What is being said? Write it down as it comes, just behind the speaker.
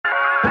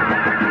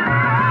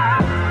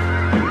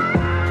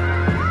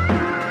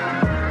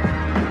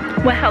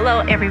Well, hello,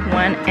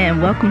 everyone,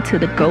 and welcome to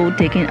the Gold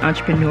Digging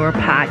Entrepreneur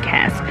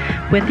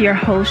Podcast with your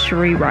host,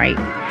 Cherie Wright.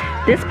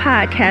 This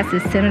podcast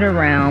is centered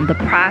around the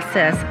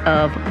process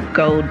of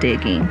gold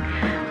digging,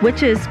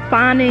 which is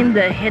finding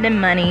the hidden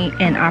money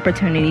and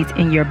opportunities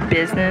in your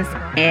business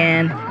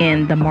and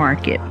in the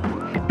market.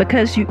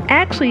 Because you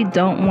actually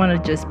don't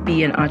want to just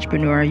be an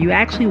entrepreneur, you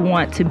actually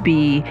want to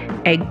be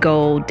a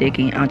gold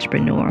digging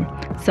entrepreneur.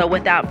 So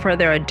without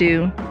further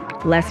ado,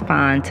 let's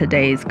find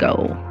today's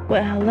goal.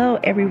 Well, hello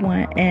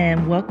everyone,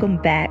 and welcome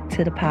back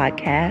to the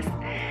podcast.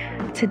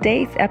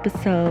 Today's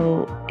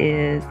episode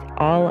is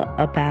all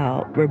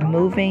about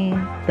removing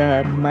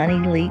the money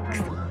leaks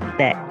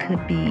that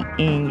could be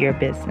in your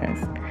business.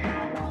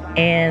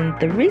 And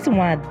the reason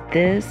why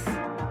this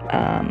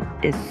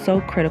is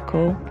so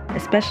critical,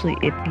 especially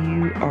if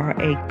you are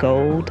a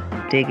gold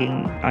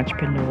digging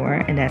entrepreneur,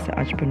 and that's an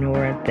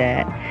entrepreneur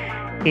that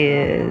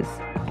is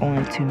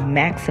going to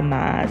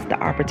maximize the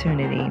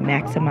opportunity,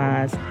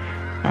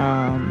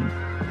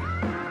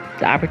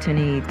 the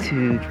opportunity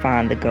to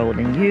find the gold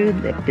in you,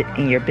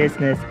 in your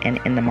business, and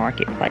in the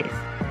marketplace.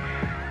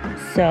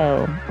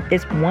 So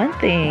it's one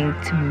thing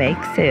to make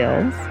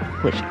sales,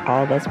 which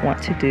all of us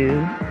want to do,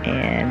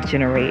 and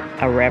generate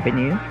a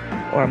revenue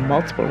or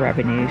multiple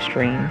revenue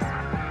streams.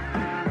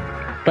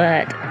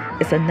 But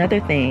it's another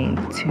thing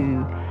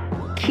to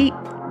keep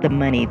the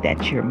money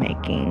that you're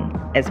making,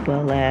 as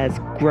well as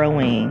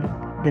growing.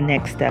 The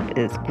next step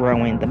is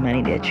growing the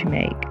money that you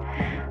make.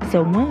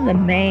 So one of the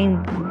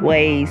main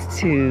ways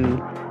to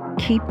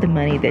keep the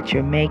money that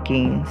you're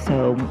making,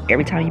 so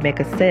every time you make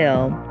a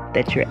sale,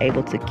 that you're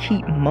able to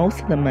keep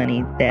most of the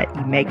money that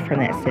you make from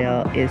that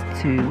sale, is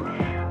to,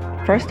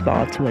 first of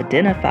all, to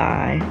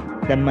identify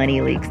the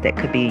money leaks that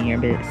could be in your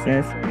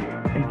business,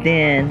 and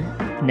then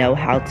know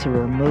how to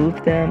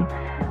remove them,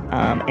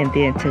 and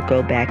then to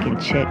go back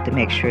and check to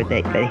make sure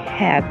that they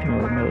have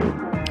been removed,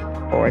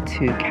 or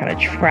to kind of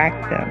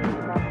track them.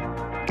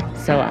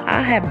 So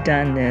I have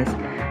done this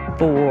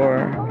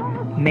for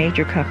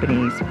major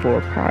companies for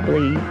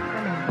probably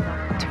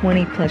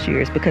 20 plus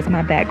years, because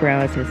my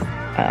background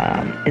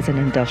is an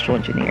industrial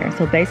engineer.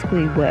 So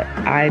basically what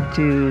I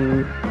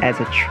do as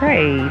a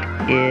trade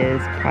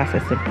is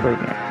process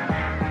improvement.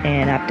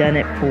 And I've done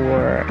it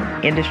for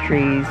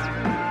industries.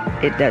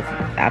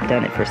 I've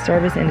done it for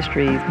service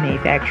industries,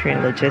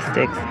 manufacturing,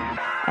 logistics,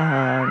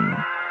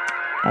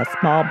 a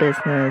small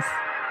business,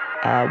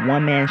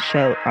 one-man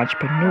show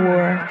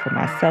entrepreneur for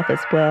myself as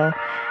well.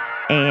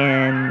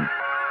 And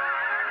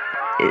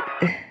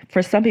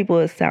for some people,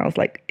 it sounds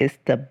like it's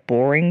the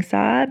boring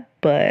side,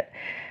 but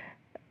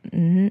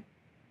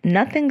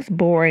nothing's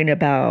boring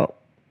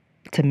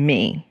to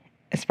me,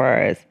 as far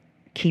as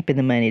keeping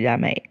the money that I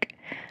make.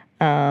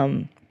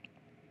 And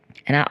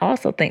I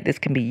also think this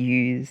can be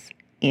used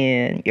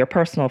in your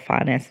personal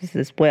finances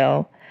as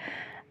well.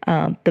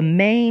 The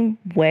main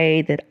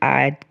way that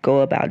I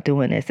go about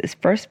doing this is,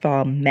 first of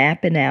all,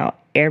 mapping out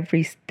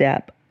every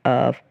step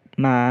of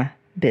my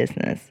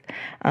business.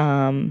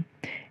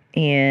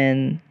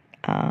 In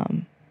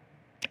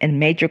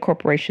major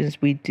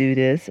corporations, we do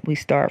this. We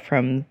start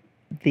from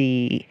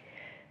when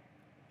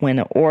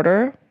an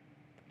order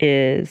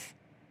is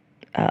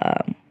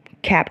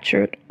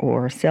captured,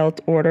 or sales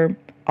order,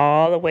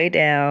 all the way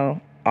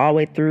down, all the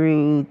way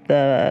through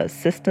the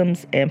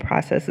systems and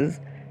processes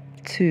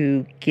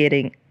to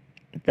getting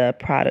the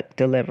product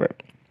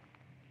delivered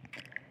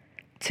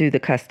to the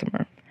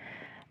customer,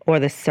 or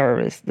the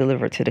service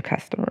delivered to the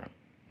customer.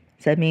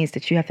 So that means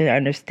that you have to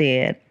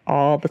understand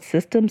all the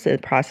systems and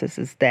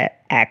processes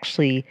that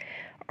actually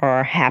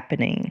are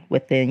happening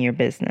within your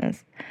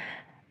business.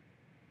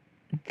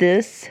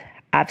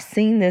 I've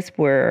seen this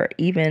where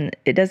even,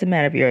 it doesn't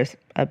matter if you're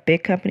a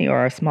big company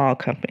or a small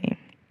company.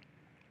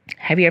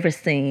 Have you ever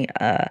seen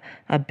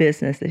a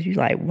business that you're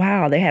like,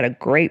 wow, they had a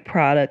great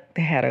product,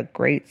 they had a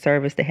great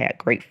service, they had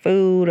great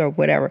food or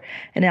whatever,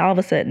 and then all of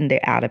a sudden they're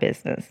out of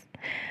business?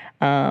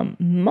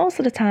 Most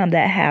of the time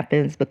that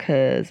happens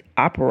because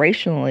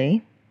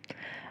operationally,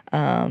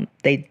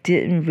 they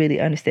didn't really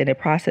understand their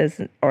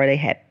process, or they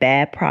had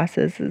bad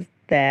processes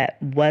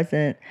that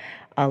wasn't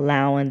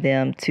allowing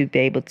them to be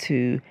able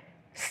to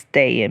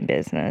stay in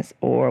business,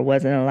 or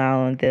wasn't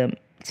allowing them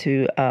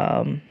to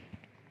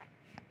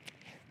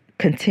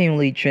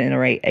continually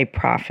generate a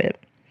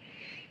profit.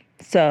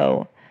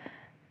 So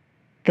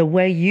the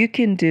way you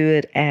can do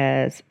it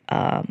as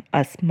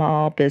a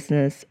small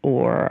business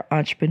or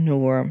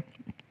entrepreneur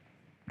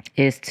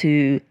is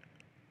to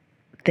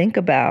think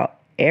about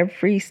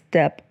every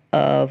step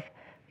of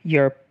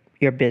your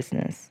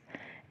business.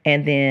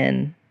 And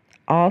then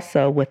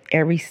also with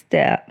every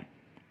step,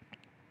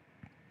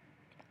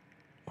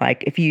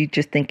 like if you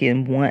just think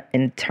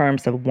in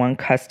terms of one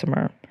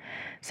customer.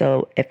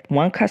 So if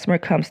one customer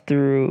comes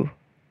through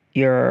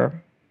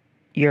your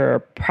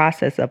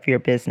process of your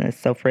business.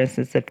 So for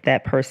instance, if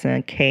that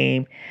person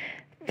came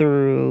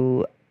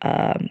through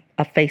a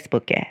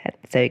Facebook ad.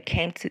 So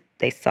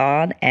they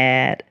saw an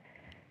ad,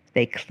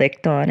 they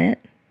clicked on it,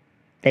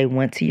 they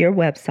went to your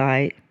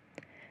website,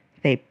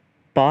 they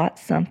bought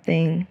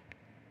something,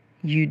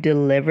 you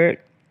delivered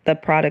the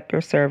product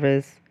or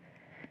service,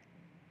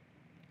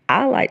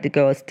 I like to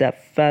go a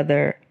step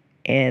further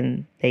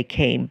and they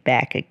came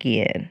back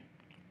again.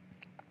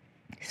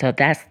 So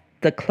that's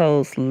the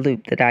closed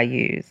loop that I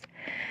use.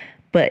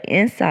 But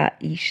inside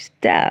each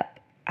step,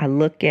 I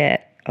look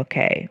at,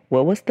 okay,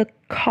 what was the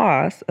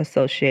cost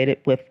associated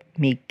with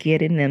me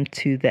getting them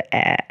to the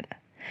ad?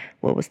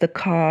 What was the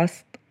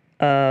cost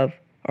of,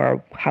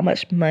 or how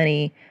much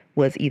money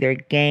was either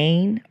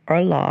gain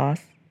or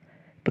loss?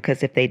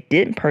 Because if they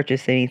didn't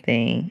purchase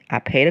anything, I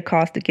paid a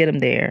cost to get them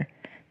there,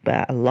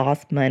 but I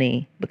lost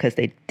money because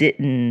they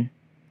didn't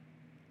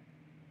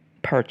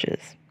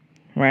purchase,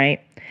 right?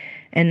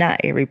 And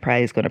not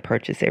everybody is going to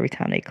purchase every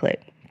time they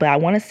click. But I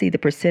want to see the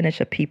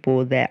percentage of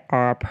people that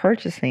are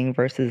purchasing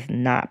versus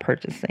not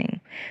purchasing,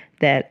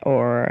 that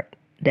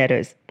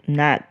is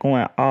not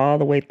going all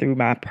the way through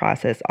my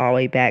process, all the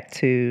way back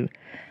to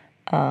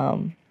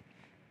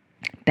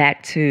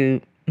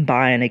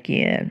buying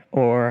again,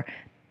 or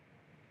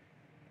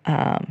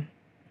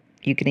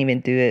you can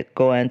even do it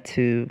going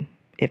to,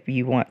 if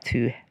you want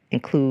to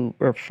include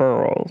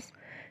referrals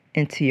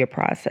into your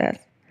process.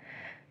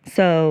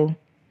 So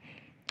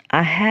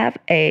I have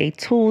a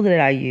tool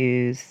that I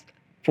use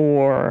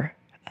for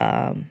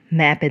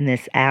mapping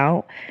this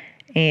out,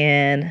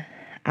 and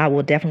I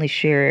will definitely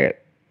share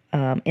it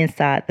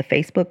inside the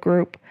Facebook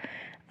group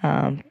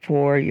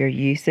for your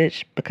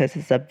usage, because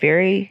it's a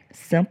very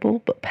simple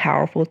but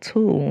powerful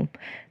tool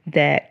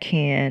that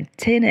can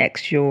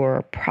 10x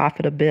your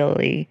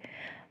profitability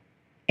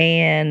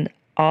and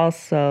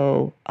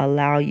also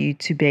allow you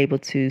to be able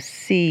to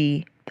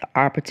see the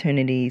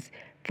opportunities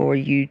for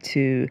you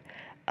to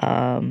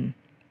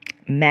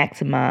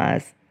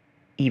maximize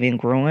even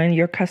growing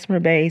your customer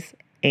base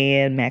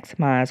and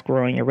maximize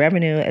growing your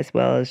revenue as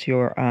well as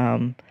your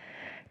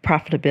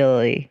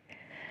profitability.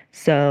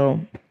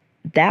 So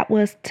that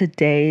was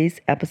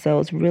today's episode.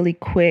 It's really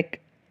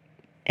quick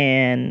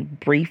and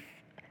brief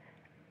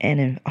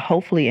and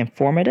hopefully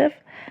informative.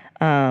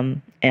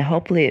 And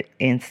hopefully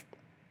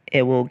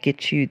it will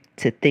get you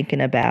to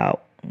thinking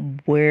about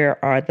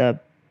where are the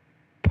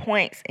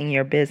points in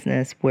your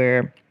business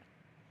where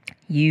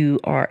you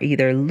are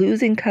either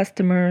losing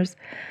customers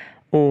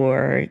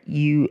or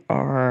you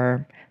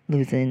are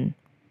losing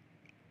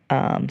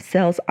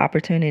sales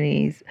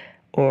opportunities,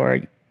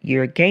 or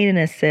you're gaining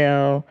a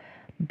sale,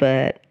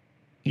 but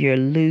you're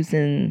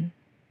losing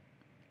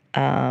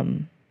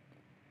the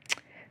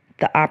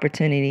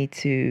opportunity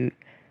to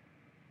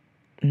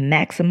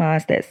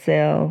maximize that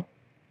sale,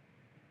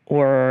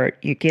 or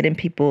you're getting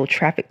people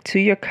traffic to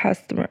your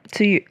customer,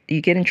 you're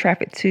getting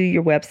traffic to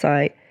your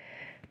website,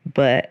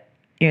 but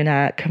you're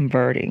not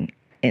converting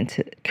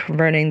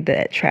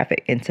that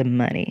traffic into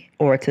money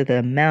or to the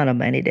amount of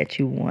money that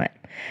you want.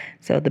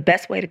 So the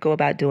best way to go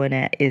about doing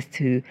that is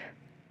to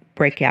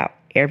break out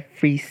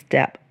every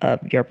step of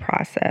your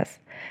process,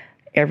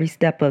 every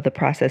step of the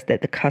process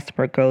that the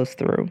customer goes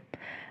through.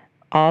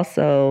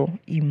 Also,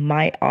 you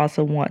might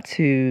also want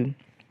to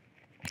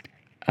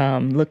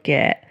look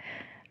at,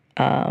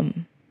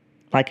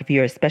 like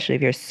especially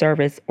if you're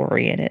service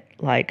oriented,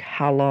 like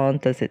how long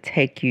does it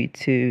take you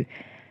to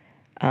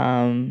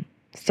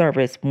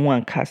service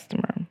one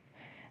customer?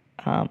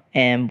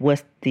 And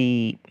what's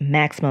the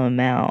maximum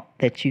amount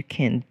that you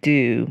can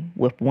do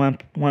with one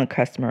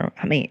customer?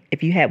 I mean,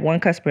 if you have one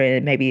customer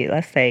and maybe,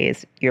 let's say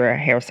you're a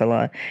hair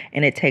salon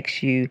and it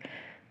takes you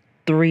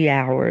 3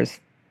 hours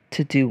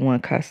to do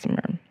one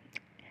customer,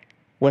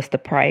 what's the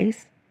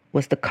price?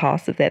 What's the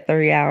cost of that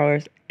 3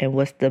 hours? And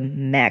what's the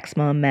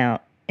maximum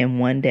amount in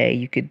one day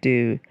you could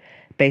do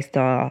based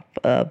off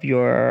of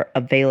your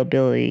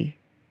availability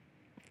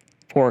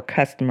for a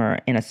customer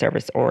in a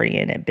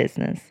service-oriented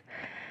business?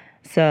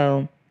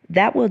 So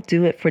that will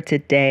do it for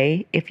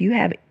today. If you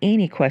have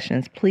any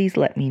questions, please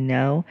let me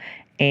know,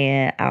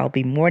 and I'll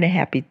be more than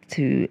happy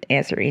to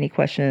answer any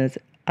questions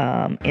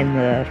in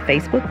the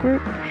Facebook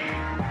group.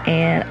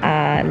 And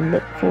I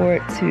look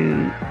forward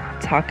to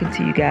talking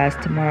to you guys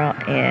tomorrow.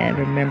 And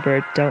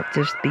remember, don't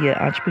just be an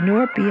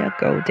entrepreneur, be a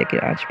gold-digging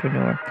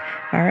entrepreneur.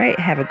 All right,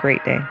 have a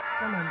great day.